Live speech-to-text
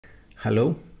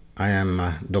Hello, I am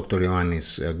Dr.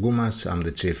 Ioannis Goumas. I'm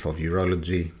the Chief of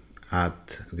Urology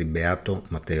at the Beato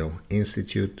Matteo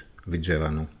Institute,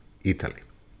 Vigevano, Italy.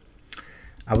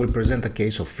 I will present a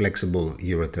case of flexible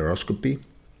ureteroscopy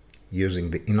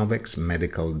using the Innovex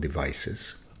medical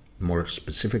devices, more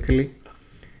specifically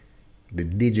the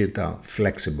digital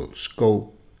flexible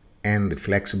scope and the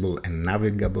flexible and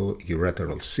navigable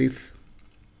ureteral sheath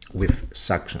with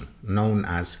suction, known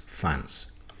as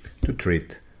FANS, to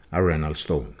treat a renal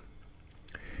stone.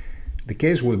 The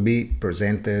case will be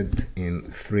presented in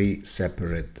 3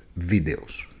 separate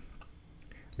videos.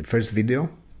 The first video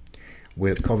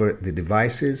will cover the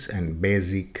devices and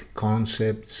basic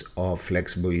concepts of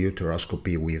flexible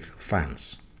ureteroscopy with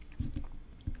FANS.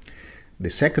 The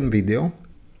second video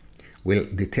will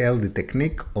detail the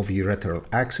technique of ureteral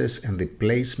access and the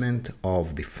placement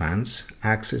of the FANS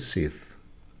access sheath.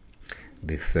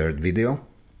 The third video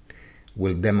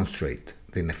will demonstrate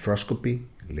the nephroscopy,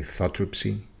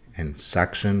 lithotripsy, and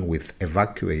suction with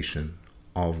evacuation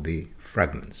of the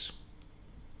fragments.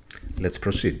 Let's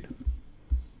proceed.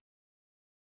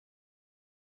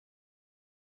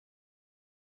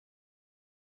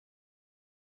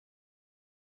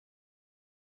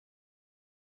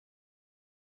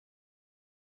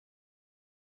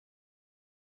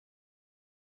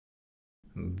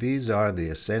 These are the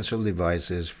essential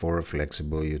devices for a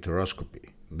flexible ureteroscopy.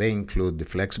 They include the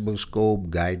flexible scope,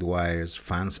 guide wires,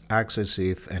 FANS access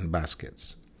sheath, and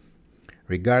baskets.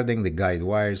 Regarding the guide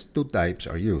wires, 2 types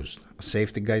are used, a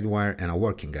safety guide wire and a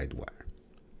working guide wire.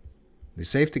 The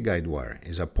safety guide wire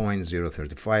is a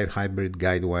 0.035 hybrid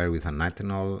guide wire with a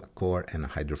nitinol core and a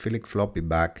hydrophilic floppy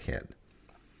back head,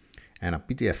 and a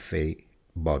PTFA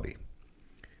body.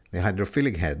 The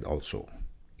hydrophilic head also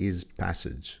is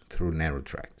passage through narrow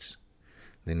tracts.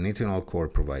 The nitinol core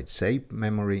provides safe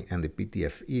memory, and the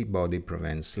PTFE body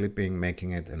prevents slipping,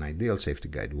 making it an ideal safety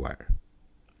guide wire.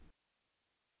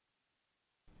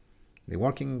 The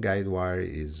working guide wire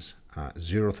is a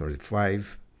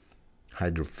 0.35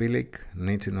 hydrophilic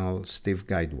nitinol stiff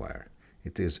guide wire.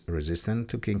 It is resistant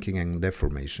to kinking and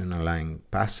deformation, allowing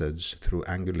passage through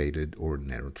angulated or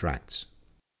narrow tracts.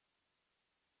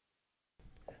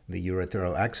 The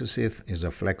ureteral access sheath is a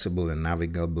flexible and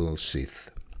navigable sheath.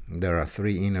 There are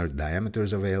 3 inner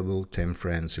diameters available, 10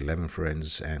 French, 11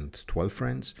 French, and 12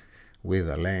 French, with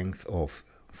a length of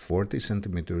 40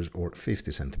 cm or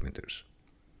 50 cm.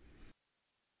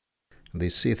 The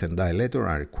sheath and dilator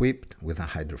are equipped with a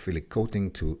hydrophilic coating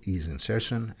to ease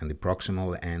insertion, and the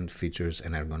proximal end features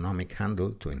an ergonomic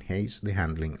handle to enhance the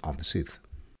handling of the sheath.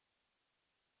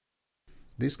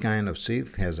 This kind of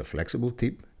sheath has a flexible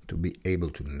tip to be able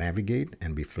to navigate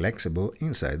and be flexible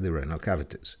inside the renal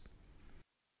cavities.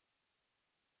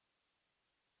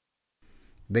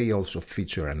 They also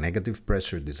feature a negative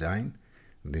pressure design.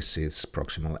 The sheath's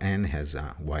proximal end has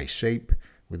a Y shape,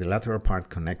 with the lateral part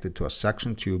connected to a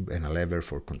suction tube and a lever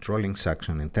for controlling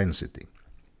suction intensity.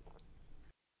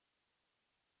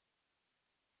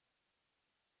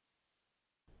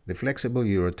 The flexible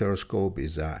ureteroscope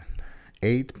is an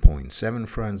 8.7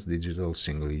 French digital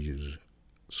single-use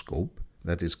scope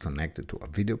that is connected to a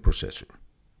video processor.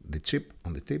 The chip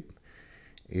on the tip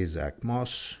is a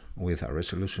CMOS with a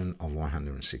resolution of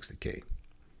 160K.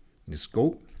 The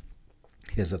scope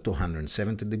has a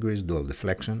 270 degrees dual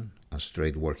deflection, a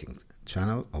straight working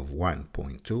channel of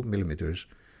 1.2 mm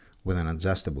with an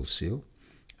adjustable seal,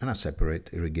 and a separate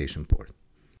irrigation port.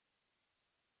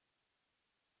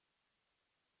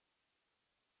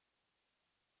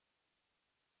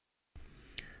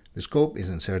 The scope is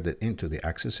inserted into the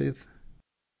access sheath.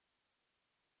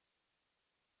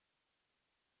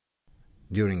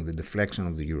 During the deflection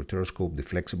of the ureteroscope, the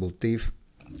flexible teeth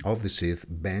of the sheath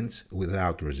bends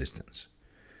without resistance.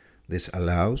 This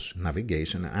allows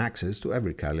navigation and access to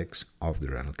every calyx of the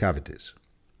renal cavities.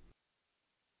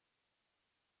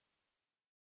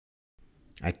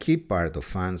 A key part of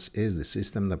FANS is the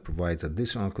system that provides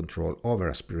additional control over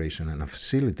aspiration and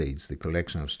facilitates the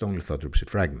collection of stone lithotripsy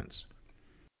fragments.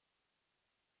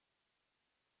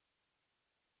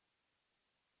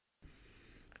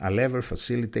 A lever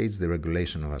facilitates the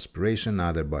regulation of aspiration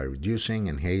either by reducing,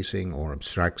 enhancing, or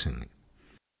obstructing it.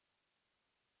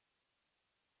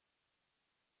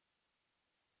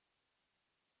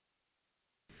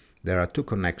 There are 2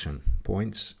 connection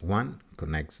points. One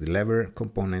connects the lever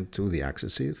component to the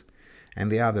access sheath,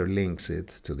 and the other links it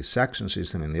to the suction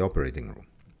system in the operating room.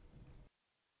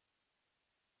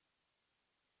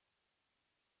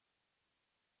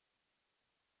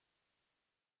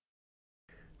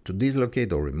 To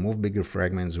dislocate or remove bigger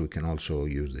fragments, we can also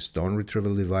use the stone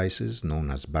retrieval devices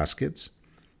known as baskets.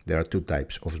 There are two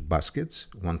types of baskets.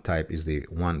 One type is the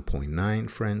 1.9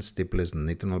 French tipless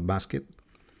nitinol basket,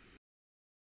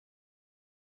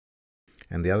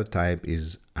 and the other type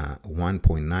is a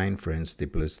 1.9 French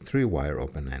tipless 3-wire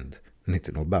open-end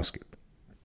nitinol basket.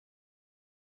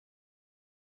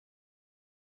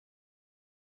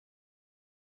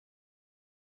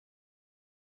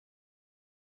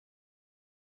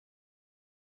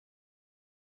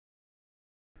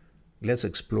 Let's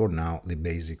explore now the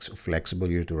basics of flexible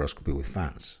ureteroscopy with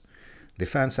fans. The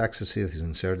fan's access sheath is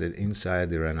inserted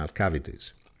inside the renal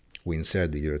cavities. We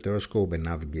insert the ureteroscope and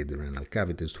navigate the renal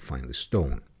cavities to find the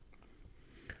stone.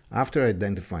 After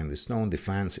identifying the stone, the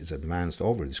fans is advanced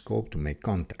over the scope to make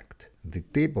contact. The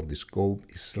tip of the scope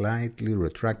is slightly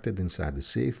retracted inside the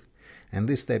sheath, and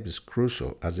this step is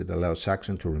crucial as it allows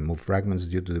suction to remove fragments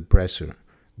due to the pressure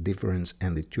difference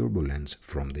and the turbulence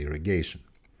from the irrigation.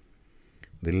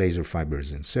 The laser fiber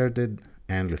is inserted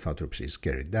and lithotripsy is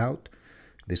carried out.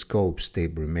 The scope's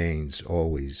tip remains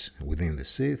always within the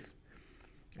sheath,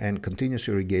 and continuous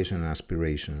irrigation and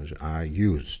aspirations are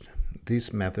used.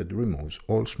 This method removes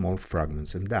all small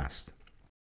fragments and dust.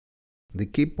 The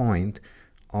key point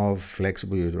of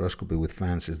flexible ureteroscopy with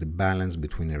fans is the balance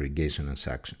between irrigation and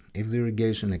suction. If the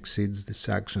irrigation exceeds the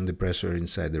suction, the pressure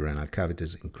inside the renal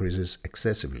cavities increases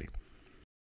excessively.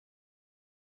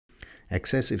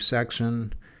 Excessive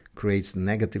suction creates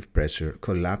negative pressure,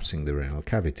 collapsing the renal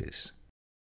cavities.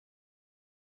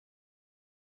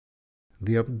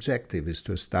 The objective is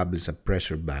to establish a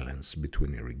pressure balance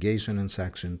between irrigation and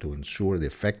suction to ensure the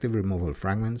effective removal of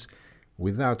fragments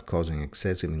without causing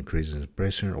excessive increases in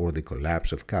pressure or the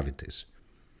collapse of cavities.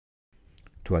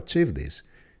 To achieve this,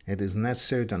 it is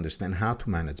necessary to understand how to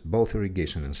manage both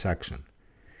irrigation and suction.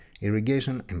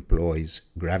 Irrigation employs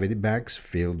gravity bags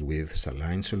filled with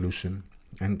saline solution,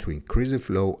 and to increase the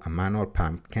flow, a manual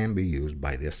pump can be used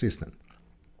by the assistant.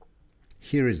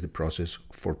 Here is the process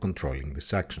for controlling the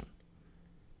suction.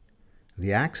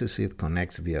 The access sheath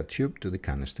connects via tube to the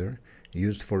canister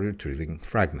used for retrieving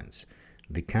fragments.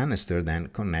 The canister then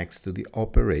connects to the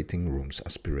operating room's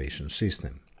aspiration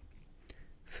system.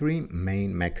 Three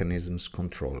main mechanisms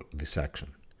control the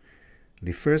suction.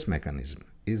 The first mechanism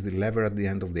is the lever at the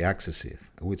end of the access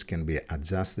sheath, which can be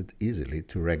adjusted easily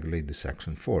to regulate the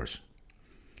suction force.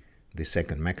 The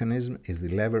second mechanism is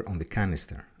the lever on the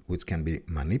canister, which can be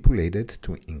manipulated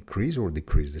to increase or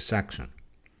decrease the suction.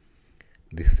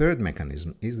 The third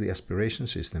mechanism is the aspiration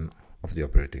system of the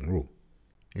operating room.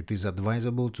 It is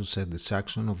advisable to set the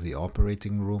suction of the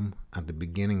operating room at the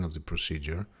beginning of the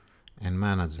procedure and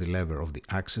manage the lever of the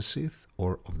access sheath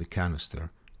or of the canister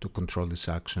to control the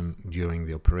suction during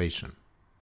the operation.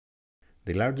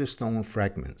 The larger stone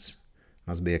fragments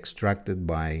must be extracted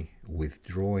by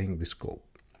withdrawing the scope.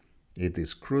 It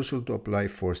is crucial to apply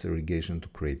forced irrigation to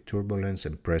create turbulence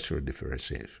and pressure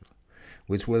differentiation,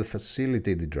 which will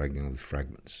facilitate the dragging of the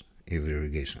fragments. If the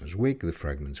irrigation is weak, the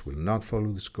fragments will not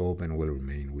follow the scope and will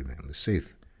remain within the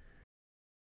sheath.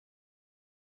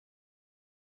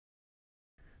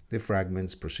 The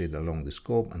fragments proceed along the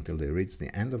scope until they reach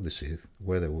the end of the sheath,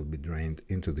 where they will be drained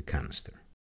into the canister.